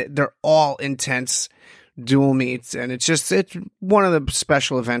whatever, they're all intense dual meets, and it's one of the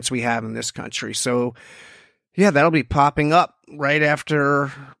special events we have in this country. So yeah, that'll be popping up right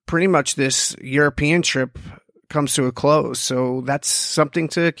after pretty much this European trip comes to a close. So that's something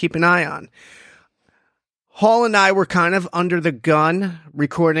to keep an eye on. Hall and I were kind of under the gun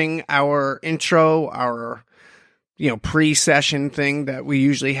recording our intro, our pre-session thing that we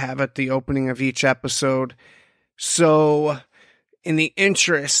usually have at the opening of each episode. So in the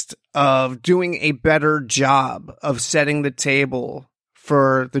interest of doing a better job of setting the table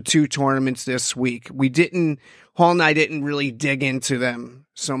for the two tournaments this week, Hall and I didn't really dig into them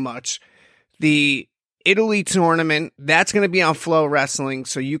so much. The Italy tournament, that's going to be on Flow Wrestling,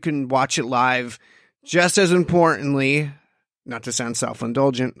 so you can watch it live. Just as importantly, not to sound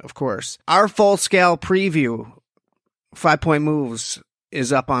self-indulgent, of course, our full-scale preview, 5 Point Moves,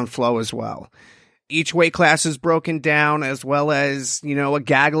 is up on Flow as well. Each weight class is broken down, as well as, a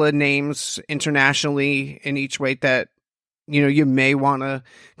gaggle of names internationally in each weight that, you may want to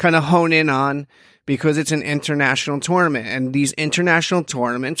kind of hone in on, because it's an international tournament. And these international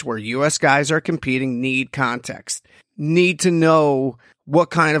tournaments where U.S. guys are competing need context, need to know what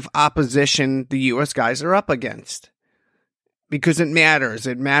kind of opposition the U.S. guys are up against, because it matters.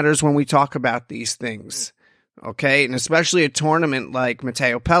 It matters when we talk about these things. Okay, and especially a tournament like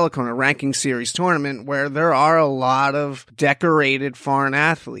Matteo Pellicone, a ranking series tournament where there are a lot of decorated foreign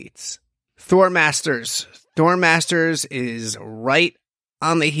athletes. Thor Masters is right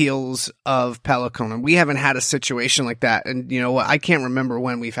on the heels of Pellicone, and we haven't had a situation like that. And you know what? I can't remember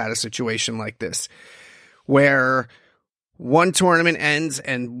when we've had a situation like this, where one tournament ends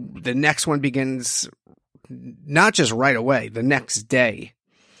and the next one begins, not just right away, the next day.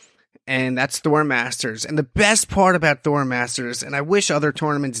 And that's Thor Masters. And the best part about Thor Masters, and I wish other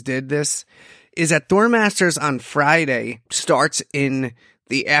tournaments did this, is that Thor Masters on Friday starts in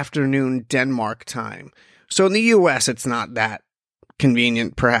the afternoon Denmark time. So in the US, it's not that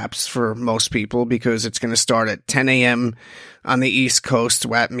convenient, perhaps, for most people, because it's going to start at 10 a.m. on the East Coast.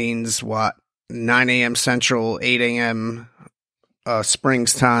 That means, 9 a.m. Central, 8 a.m.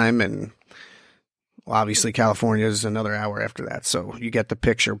 Springs time, and obviously California is another hour after that, so you get the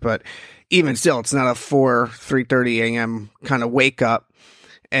picture. But even still, it's not a 3:30 a.m. kind of wake up,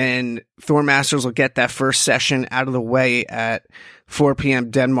 and Thor Masters will get that first session out of the way at 4 p.m.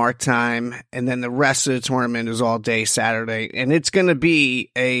 Denmark time, and then the rest of the tournament is all day Saturday, and it's going to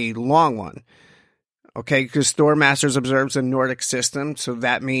be a long one, okay, because Thor Masters observes a Nordic system, so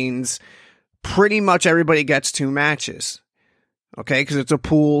that means pretty much everybody gets 2 matches, okay, because it's a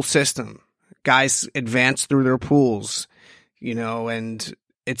pool system. Guys advance through their pools, and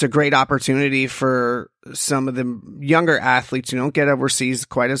it's a great opportunity for some of the younger athletes who don't get overseas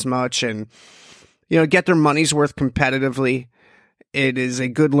quite as much, and, get their money's worth competitively. It is a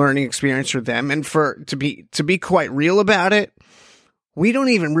good learning experience for them. And to be quite real about it, we don't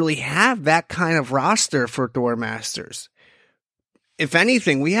even really have that kind of roster for Thor Masters. If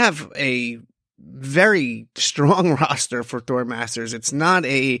anything, we have a very strong roster for Thor Masters. It's not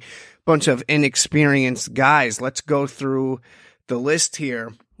a bunch of inexperienced guys. Let's go through the list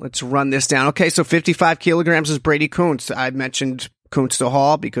here. Let's run this down. Okay, so 55 kilograms is Brady Kuntz. I mentioned Kuntz to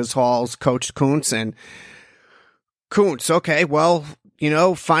Hall because Hall's coached Kuntz, and Kuntz, okay, well,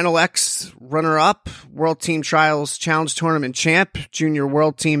 Final X runner-up, World Team Trials Challenge Tournament champ, junior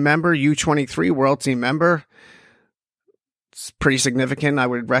world team member, U23 world team member. It's pretty significant, I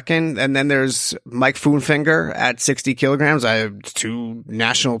would reckon. And then there's Mike Foonfinger at 60 kilograms. I have 2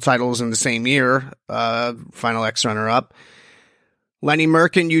 national titles in the same year, Final X runner-up. Lenny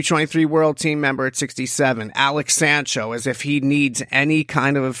Merkin, U23 world team member at 67. Alex Sancho, as if he needs any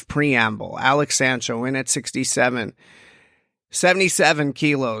kind of preamble. Alex Sancho in at 67. 77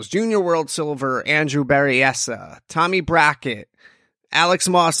 kilos. Junior world silver, Andrew Berriesa. Tommy Brackett. Alex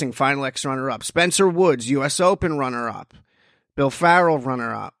Mossing, Final X runner-up. Spencer Woods, U.S. Open runner-up. Bill Farrell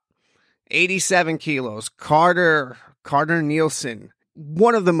runner-up. 87 kilos. Carter Nielsen.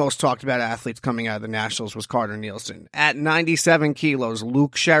 One of the most talked about athletes coming out of the Nationals was Carter Nielsen. At 97 kilos,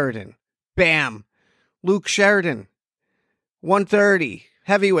 Luke Sheridan. Bam! Luke Sheridan. 130.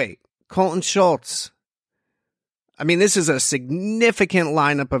 Heavyweight. Colton Schultz. I mean, this is a significant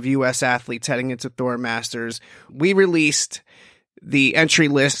lineup of U.S. athletes heading into Thor Masters. We released the entry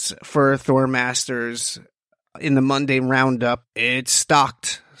lists for Thor Masters in the Monday roundup. It's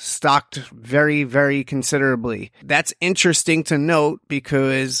stocked very, very considerably. That's interesting to note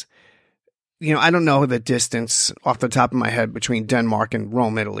because, I don't know the distance off the top of my head between Denmark and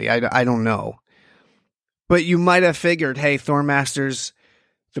Rome, Italy. I don't know. But you might have figured, hey, Thor Masters,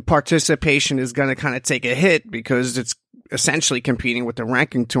 the participation is going to kind of take a hit because essentially competing with the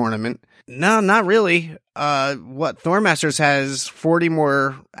ranking tournament. No, not really. Thormasters has 40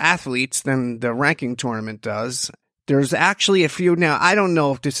 more athletes than the ranking tournament does. There's actually a few now. I don't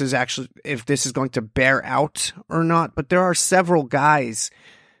know if this is going to bear out or not, but there are several guys,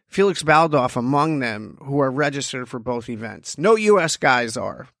 Felix Baldoff among them, who are registered for both events. No U.S. guys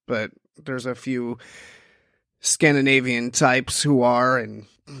are, but there's a few Scandinavian types who are, and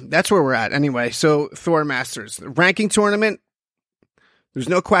that's where we're at. Anyway, so Thormasters, the ranking tournament, there's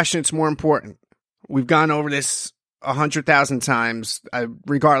no question it's more important. We've gone over this 100,000 times,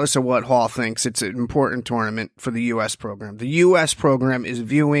 regardless of what Hall thinks. It's an important tournament for the U.S. program. The U.S. program is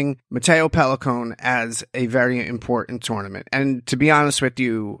viewing Matteo Pellicone as a very important tournament. And to be honest with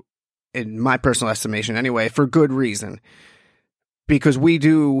you, in my personal estimation anyway, for good reason. Because we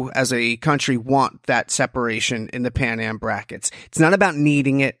do, as a country, want that separation in the Pan Am brackets. It's not about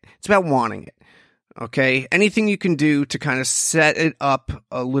needing it. It's about wanting it. Okay? Anything you can do to kind of set it up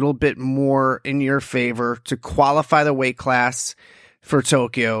a little bit more in your favor to qualify the weight class for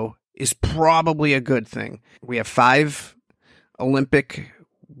Tokyo is probably a good thing. We have 5 Olympic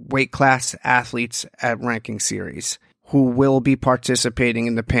weight class athletes at ranking series who will be participating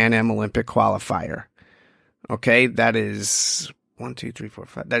in the Pan Am Olympic qualifier. Okay? That is 1, 2, 3, 4,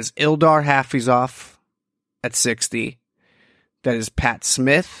 5. That is Ildar Hafizov at 60. That is Pat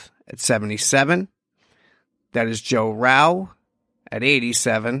Smith at 77. That is Joe Rao at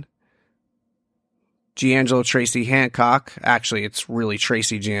 87. Giangelo Tracy Hancock. Actually, it's really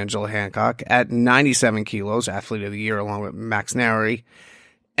Tracy Giangelo Hancock at 97 kilos, Athlete of the Year, along with Max Nary.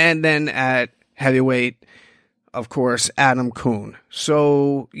 And then at heavyweight, of course, Adam Kuhn.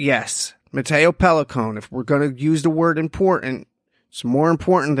 So, yes, Matteo Pellicone, if we're going to use the word important, it's more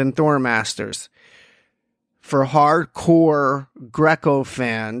important than Thormasters. For hardcore Greco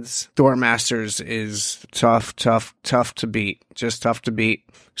fans, Thormasters is tough to beat. Just tough to beat,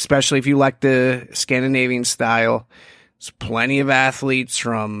 especially if you like the Scandinavian style. There's plenty of athletes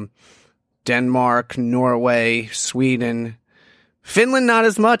from Denmark, Norway, Sweden. Finland, not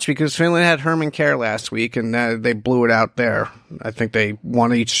as much, because Finland had Herman Kerr last week, and they blew it out there. I think they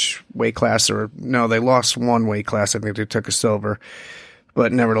won each weight class, or no, they lost one weight class. I think they took a silver.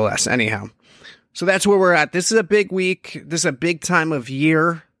 But nevertheless, anyhow. So that's where we're at. This is a big week. This is a big time of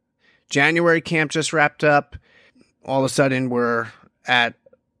year. January camp just wrapped up. All of a sudden, we're at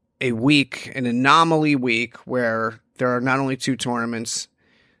a week, an anomaly week, where there are not only 2 tournaments,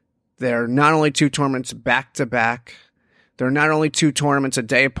 there are not only 2 tournaments back-to-back, there are not only 2 tournaments a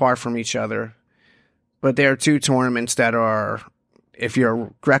day apart from each other, but there are 2 tournaments that are, if you're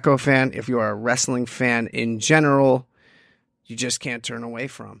a Greco fan, if you're a wrestling fan in general, you just can't turn away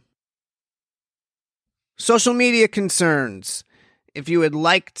from. Social media concerns. If you would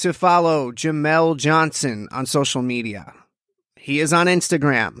like to follow Jamel Johnson on social media, he is on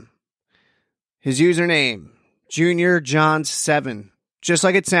Instagram. His username, JuniorJohns7. Just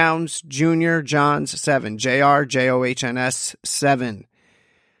like it sounds, JuniorJohns7. JRJOHNS 7.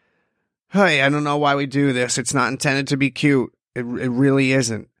 Hey, I don't know why we do this. It's not intended to be cute. It really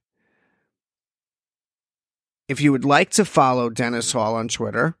isn't. If you would like to follow Dennis Hall on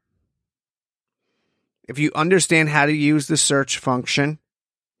Twitter, if you understand how to use the search function,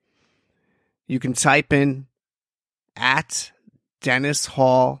 you can type in at Dennis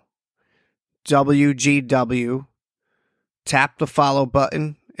Hall WGW, tap the follow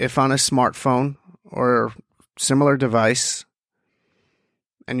button if on a smartphone or similar device,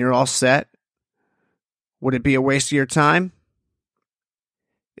 and you're all set. Would it be a waste of your time?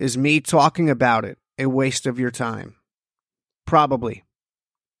 Is me talking about it a waste of your time? Probably.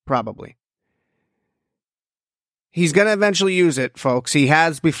 He's going to eventually use it, folks. He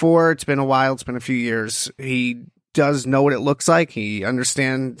has before. It's been a while. It's been a few years. He does know what it looks like. He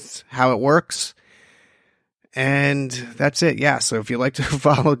understands how it works. And that's it. Yeah. So if you'd like to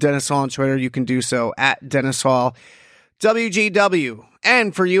follow Dennis Hall on Twitter, you can do so at Dennis Hall WGW.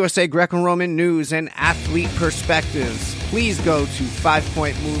 And for USA Greco-Roman news and athlete perspectives, please go to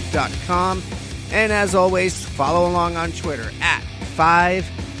 5pointmove.com. And as always, follow along on Twitter at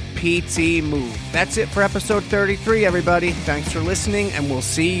 5PTMove. That's it for episode 33, everybody. Thanks for listening, and we'll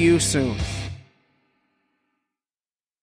see you soon.